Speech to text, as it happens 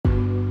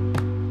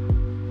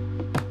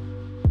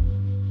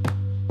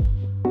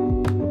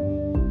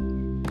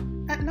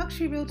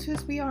Luxury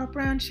Realtors, we are a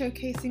brand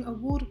showcasing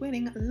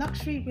award-winning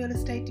luxury real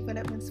estate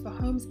developments for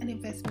homes and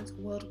investments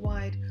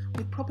worldwide,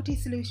 with property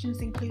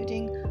solutions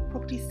including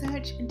property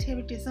search,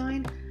 interior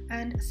design,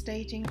 and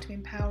staging to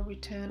empower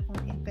return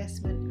on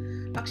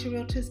investment. Luxury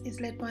Realtors is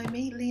led by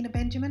me, Lena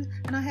Benjamin,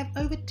 and I have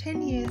over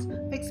 10 years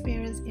of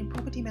experience in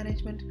property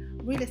management,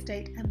 real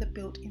estate, and the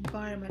built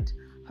environment.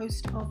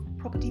 Host of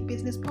Property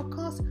Business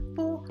Podcast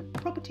for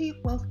property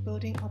wealth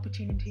building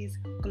opportunities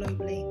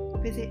globally.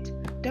 Visit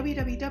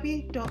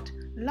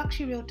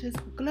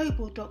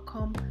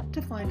www.luxuryrealtorsglobal.com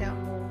to find out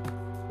more.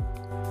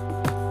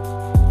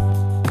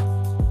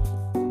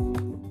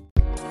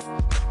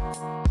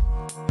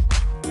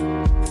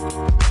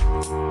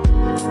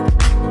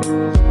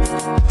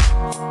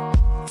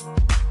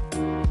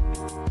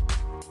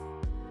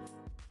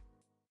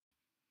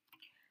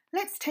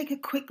 Let's take a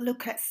quick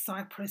look at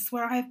Cyprus,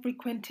 where I have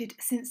frequented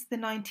since the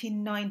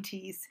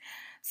 1990s.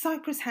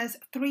 Cyprus has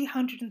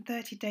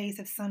 330 days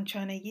of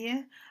sunshine a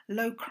year,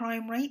 low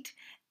crime rate,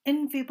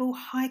 enviable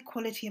high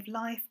quality of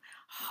life,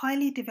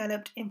 highly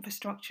developed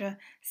infrastructure,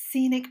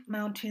 scenic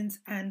mountains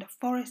and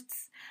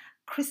forests,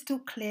 crystal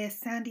clear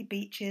sandy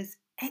beaches,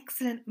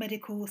 excellent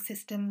medical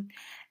system,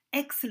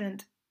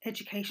 excellent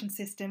education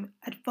system,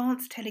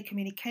 advanced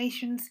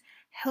telecommunications,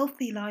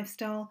 healthy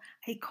lifestyle,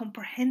 a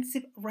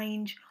comprehensive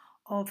range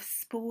of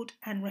sport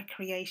and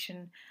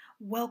recreation,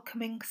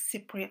 welcoming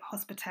Cypriot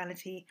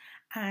hospitality,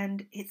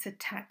 and it's a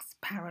tax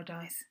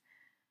paradise.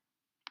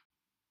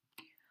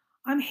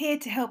 I'm here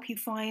to help you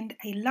find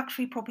a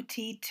luxury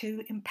property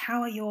to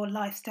empower your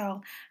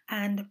lifestyle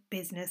and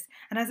business.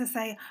 And as I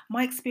say,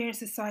 my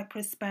experience of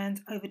Cyprus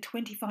spans over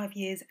 25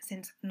 years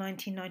since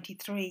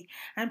 1993,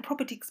 and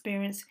property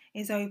experience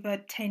is over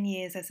 10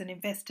 years as an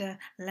investor,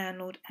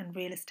 landlord, and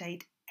real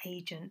estate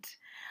agent.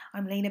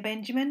 I'm Lena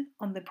Benjamin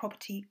on the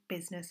Property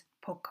Business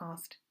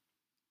Podcast.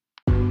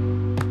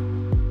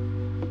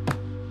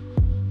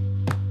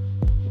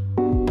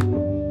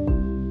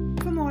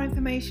 For more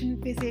information,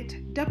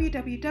 visit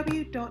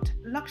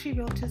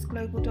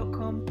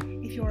www.luxuryrealtorsglobal.com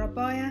if you're a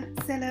buyer,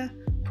 seller,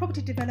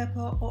 property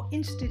developer, or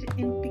interested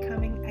in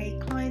becoming a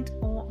client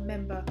or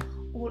member.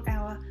 All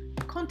our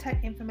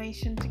contact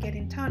information to get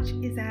in touch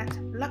is at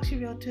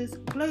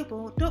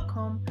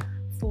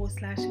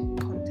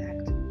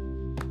luxuryrealtorsglobal.com/contact.